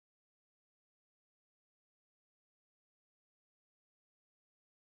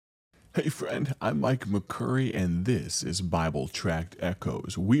Hey friend, I'm Mike McCurry, and this is Bible Tract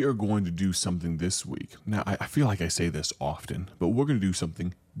Echoes. We are going to do something this week. Now, I feel like I say this often, but we're going to do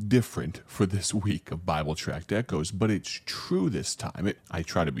something different for this week of Bible Tract Echoes, but it's true this time. I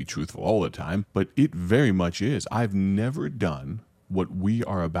try to be truthful all the time, but it very much is. I've never done what we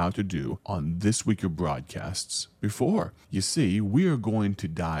are about to do on this week of broadcasts before. You see, we are going to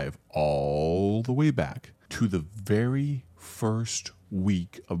dive all the way back to the very first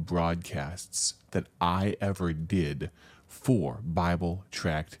week of broadcasts that I ever did for Bible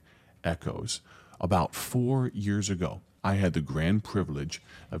Tract Echoes. About 4 years ago, I had the grand privilege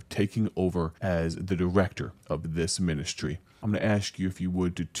of taking over as the director of this ministry. I'm going to ask you, if you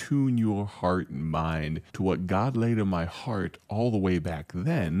would, to tune your heart and mind to what God laid in my heart all the way back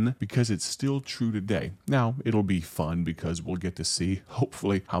then, because it's still true today. Now, it'll be fun because we'll get to see,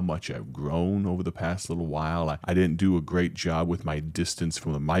 hopefully, how much I've grown over the past little while. I didn't do a great job with my distance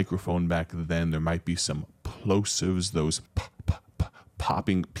from the microphone back then. There might be some plosives, those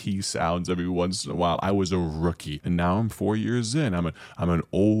popping P sounds every once in a while. I was a rookie, and now I'm 4 years in. I'm an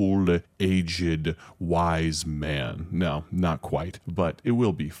old, aged, wise man. No, not quite, but it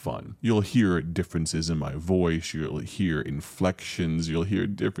will be fun. You'll hear differences in my voice. You'll hear inflections. You'll hear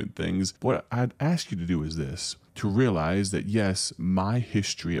different things. What I'd ask you to do is this: to realize that yes, my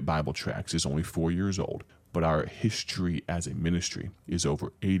history at Bible Tracts is only 4 years old, but our history as a ministry is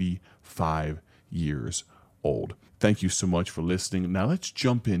over 85 years old. Thank you so much for listening. Now let's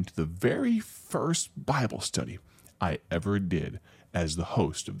jump into the very first Bible study I ever did as the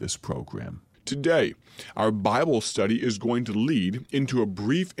host of this program. Today, our Bible study is going to lead into a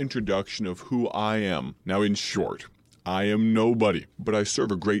brief introduction of who I am. Now, in short, I am nobody, but I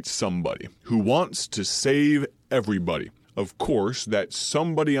serve a great somebody who wants to save everybody. Of course, that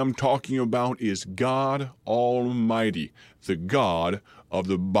somebody I'm talking about is God Almighty, the God of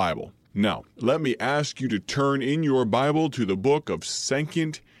the Bible. Now, let me ask you to turn in your Bible to the book of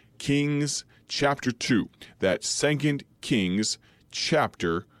 2 Kings chapter 2. That's 2 Kings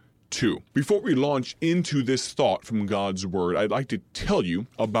chapter 2. Before we launch into this thought from God's Word, I'd like to tell you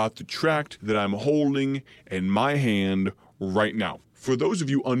about the tract that I'm holding in my hand right now. For those of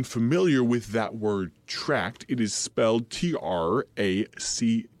you unfamiliar with that word tract, it is spelled T-R-A-C-T,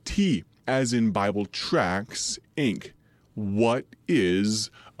 as in Bible Tracts, Inc. What is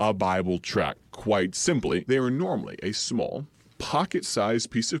a Bible tract? Quite simply, they are normally a small,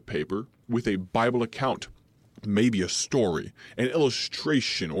 pocket-sized piece of paper with a Bible account, maybe a story, an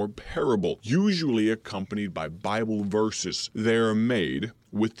illustration, or parable, usually accompanied by Bible verses. They are made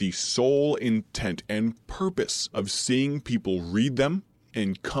with the sole intent and purpose of seeing people read them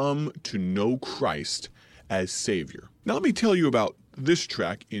and come to know Christ as Savior. Now let me tell you about this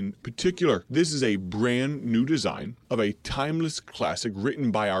tract in particular. This is a brand new design of a timeless classic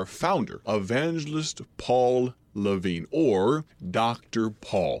written by our founder, Evangelist Paul Levine, or Dr.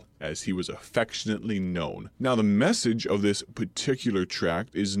 Paul, as he was affectionately known. Now, the message of this particular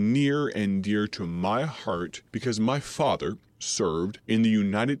tract is near and dear to my heart because my father served in the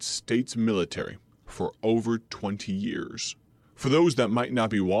United States military for over 20 years. For those that might not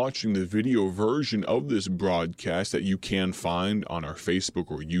be watching the video version of this broadcast that you can find on our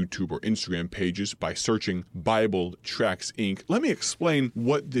Facebook or YouTube or Instagram pages by searching Bible Tracts Inc., let me explain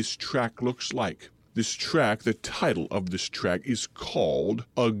what this tract looks like. This tract, the title of this tract is called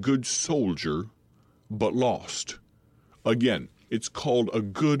A Good Soldier But Lost. Again, it's called A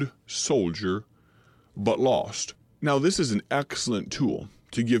Good Soldier But Lost. Now, this is an excellent tool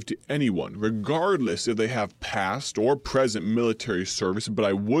to give to anyone, regardless if they have past or present military service, but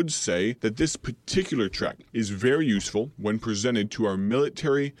I would say that this particular tract is very useful when presented to our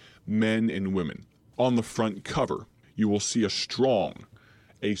military men and women. On the front cover, you will see a strong,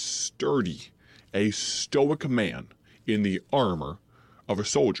 a sturdy, a stoic man in the armor of a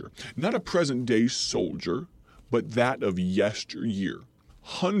soldier. Not a present-day soldier, but that of yesteryear.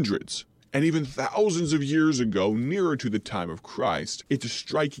 Hundreds and even thousands of years ago, nearer to the time of Christ. It's a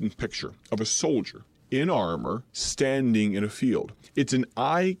striking picture of a soldier in armor standing in a field. It's an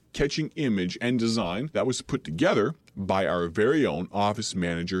eye-catching image and design that was put together by our very own office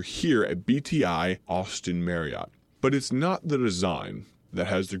manager here at BTI Austin Marriott. But it's not the design that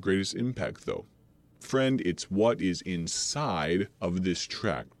has the greatest impact, though. Friend, it's what is inside of this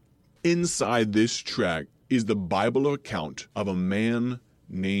tract. Inside this tract is the Bible account of a man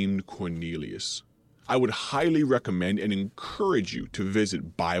named Cornelius. I would highly recommend and encourage you to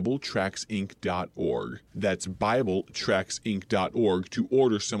visit BibleTractsInc.org. That's BibleTractsInc.org to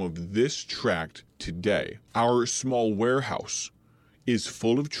order some of this tract today. Our small warehouse is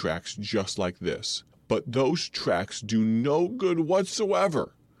full of tracts just like this, but those tracts do no good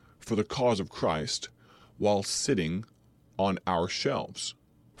whatsoever for the cause of Christ while sitting on our shelves.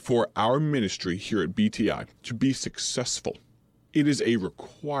 For our ministry here at BTI to be successful, it is a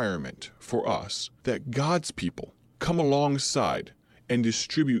requirement for us that God's people come alongside and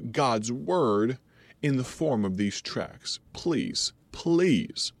distribute God's word in the form of these tracts. Please,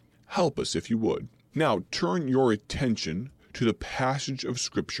 please help us if you would. Now turn your attention to the passage of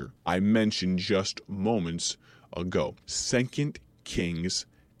Scripture I mentioned just moments ago, 2 Kings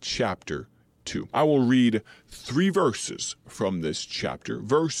chapter 2. I will read 3 verses from this chapter,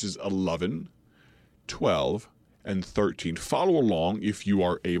 verses 11, 12, and 13. Follow along if you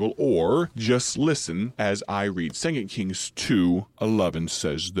are able, or just listen as I read. 2 Kings 2:11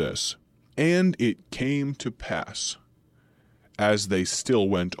 says this, "And it came to pass, as they still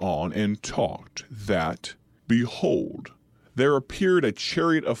went on and talked, that, behold, there appeared a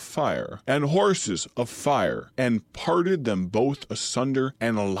chariot of fire and horses of fire, and parted them both asunder,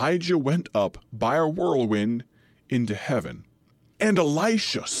 and Elijah went up by a whirlwind into heaven. And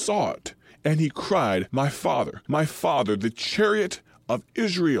Elisha saw it, and he cried, my father, the chariot of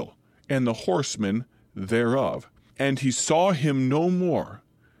Israel, and the horsemen thereof. And he saw him no more,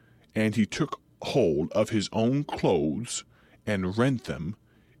 and he took hold of his own clothes, and rent them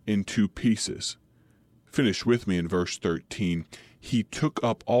in 2 pieces." Finish with me in verse 13. "He took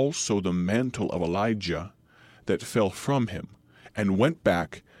up also the mantle of Elijah that fell from him, and went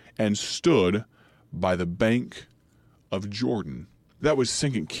back and stood by the bank of Jordan." That was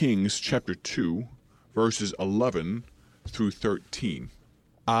 2 Kings chapter 2, verses 11 through 13.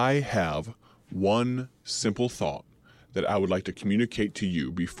 I have one simple thought that I would like to communicate to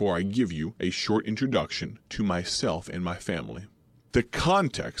you before I give you a short introduction to myself and my family. The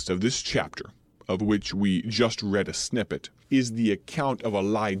context of this chapter, of which we just read a snippet, is the account of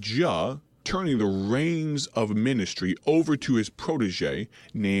Elijah turning the reins of ministry over to his protege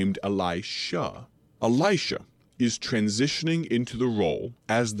named Elisha. Elisha is transitioning into the role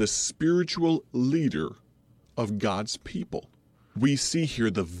as the spiritual leader of God's people. We see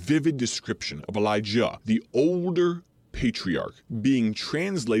here the vivid description of Elijah, the older patriarch, being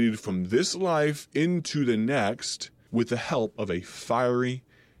translated from this life into the next with the help of a fiery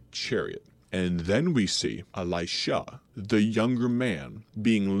chariot. And then we see Elisha, the younger man,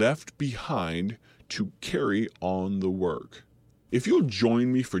 being left behind to carry on the work. If you'll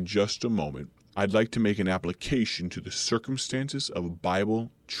join me for just a moment, I'd like to make an application to the circumstances of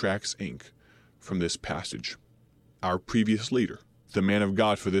Bible Tracts Inc. from this passage. Our previous leader, the man of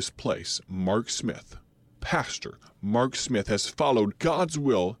God for this place, Mark Smith, Pastor Mark Smith, has followed God's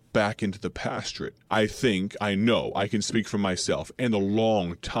will back into the pastorate. I know I can speak for myself and the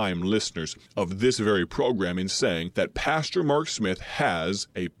long-time listeners of this very program in saying that Pastor Mark Smith has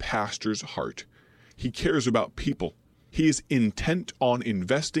a pastor's heart. He cares about people. He is intent on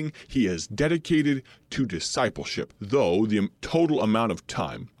investing. He is dedicated to discipleship. Though the total amount of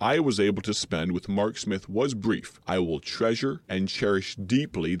time I was able to spend with Mark Smith was brief, I will treasure and cherish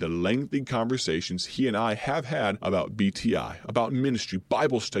deeply the lengthy conversations he and I have had about BTI, about ministry,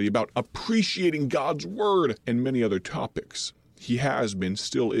 Bible study, about appreciating God's Word, and many other topics. He has been,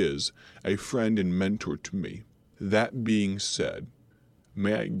 still is, a friend and mentor to me. That being said,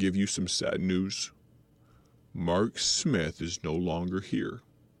 may I give you some sad news? Mark Smith is no longer here.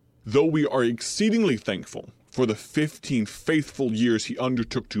 Though we are exceedingly thankful for the 15 faithful years he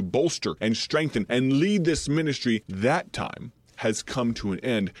undertook to bolster and strengthen and lead this ministry, that time has come to an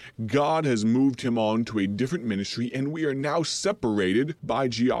end. God has moved him on to a different ministry, and we are now separated by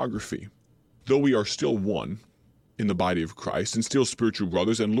geography. Though we are still one in the body of Christ and still spiritual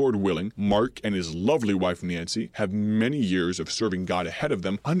brothers, and Lord willing, Mark and his lovely wife Nancy have many years of serving God ahead of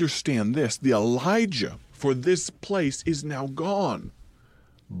them, understand this: the Elijah for this place is now gone.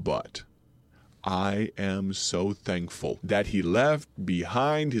 But I am so thankful that he left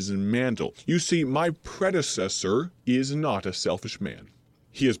behind his mantle. You see, my predecessor is not a selfish man.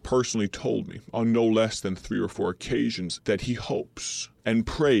 He has personally told me on no less than 3 or 4 occasions that he hopes and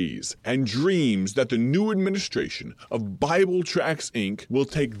prays and dreams that the new administration of Bible Tracts Inc. will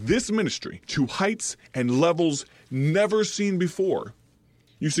take this ministry to heights and levels never seen before.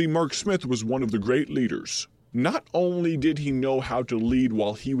 You see, Mark Smith was one of the great leaders. Not only did he know how to lead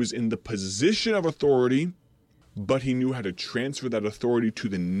while he was in the position of authority, but he knew how to transfer that authority to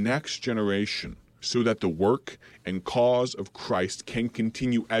the next generation so that the work and cause of Christ can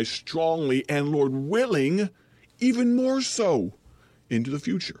continue as strongly and, Lord willing, even more so into the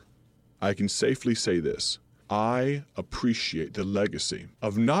future. I can safely say this: I appreciate the legacy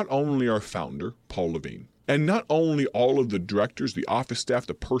of not only our founder, Paul Levine, And not only all of the directors, the office staff,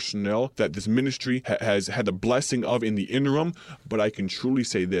 the personnel that this ministry has had the blessing of in the interim, but I can truly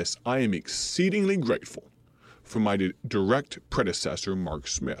say this: I am exceedingly grateful for my direct predecessor, Mark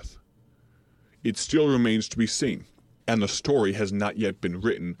Smith. It still remains to be seen, and the story has not yet been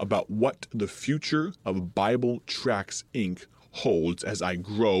written about what the future of Bible Tracts, Inc. holds as I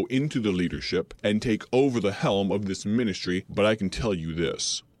grow into the leadership and take over the helm of this ministry. But I can tell you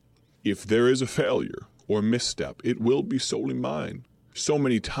this: if there is a failure or misstep, it will be solely mine. So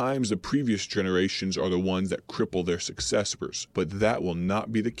many times the previous generations are the ones that cripple their successors, but that will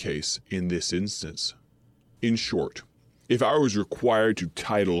not be the case in this instance. In short, if I was required to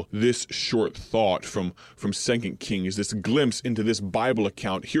title this short thought from 2 Kings, this glimpse into this Bible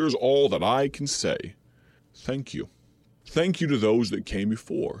account, here's all that I can say: thank you. Thank you to those that came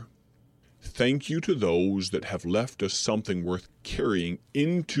before. Thank you to those that have left us something worth carrying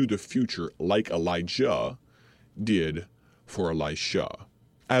into the future, like Elijah did for Elisha.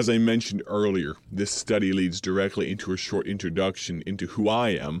 As I mentioned earlier, this study leads directly into a short introduction into who I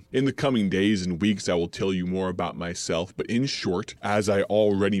am. In the coming days and weeks, I will tell you more about myself, but in short, as I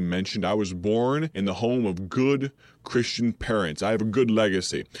already mentioned, I was born in the home of good Christian parents. I have a good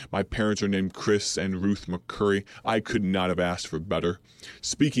legacy. My parents are named Chris and Ruth McCurry. I could not have asked for better.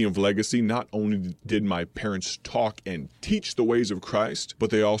 Speaking of legacy, not only did my parents talk and teach the ways of Christ,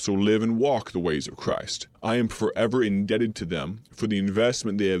 but they also live and walk the ways of Christ. I am forever indebted to them for the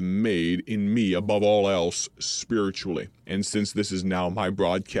investment they have made in me, above all else, spiritually. And since this is now my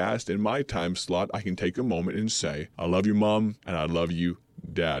broadcast and my time slot, I can take a moment and say, I love you, Mom, and I love you,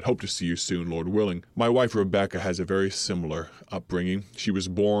 Dad. Hope to see you soon, Lord willing. My wife, Rebecca, has a very similar upbringing. She was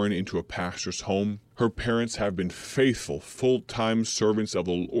born into a pastor's home. Her parents have been faithful, full-time servants of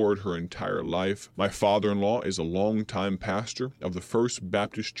the Lord her entire life. My father-in-law is a longtime pastor of the First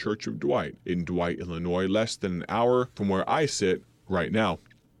Baptist Church of Dwight in Dwight, Illinois, less than an hour from where I sit right now.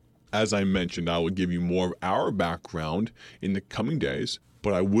 As I mentioned, I will give you more of our background in the coming days,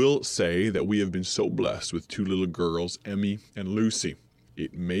 but I will say that we have been so blessed with two little girls, Emmy and Lucy.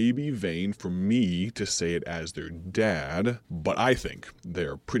 It may be vain for me to say it as their dad, but I think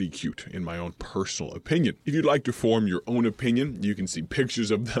they're pretty cute in my own personal opinion. If you'd like to form your own opinion, you can see pictures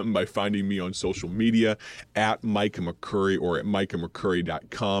of them by finding me on social media at Micah McCurry or at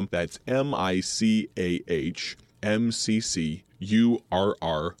micahmccurry.com. That's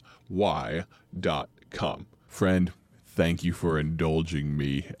MICAHMCCURRY.com. Friend, thank you for indulging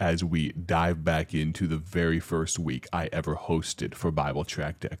me as we dive back into the very first week I ever hosted for Bible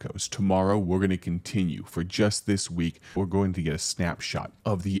Tract Echoes. Tomorrow, we're going to continue. For just this week, we're going to get a snapshot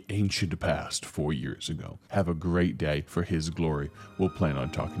of the ancient past 4 years ago. Have a great day for His glory. We'll plan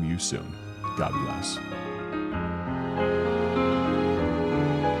on talking to you soon. God bless.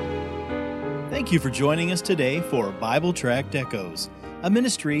 Thank you for joining us today for Bible Tract Echoes, a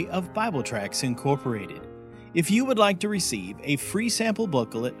ministry of Bible Tracts Incorporated. If you would like to receive a free sample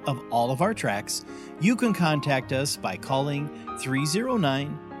booklet of all of our tracts, you can contact us by calling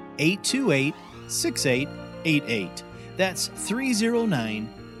 309-828-6888. That's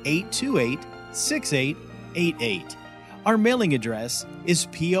 309-828-6888. Our mailing address is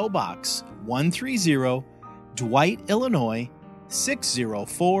P.O. Box 130, Dwight, Illinois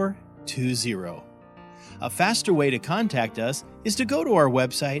 60420. A faster way to contact us is to go to our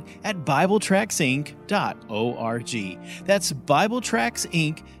website at BibleTractsInc.org. That's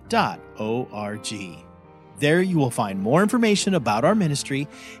BibleTractsInc.org. There you will find more information about our ministry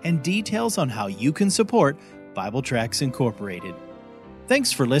and details on how you can support Bible Tracts Incorporated.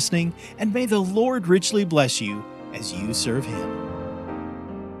 Thanks for listening, and may the Lord richly bless you as you serve Him.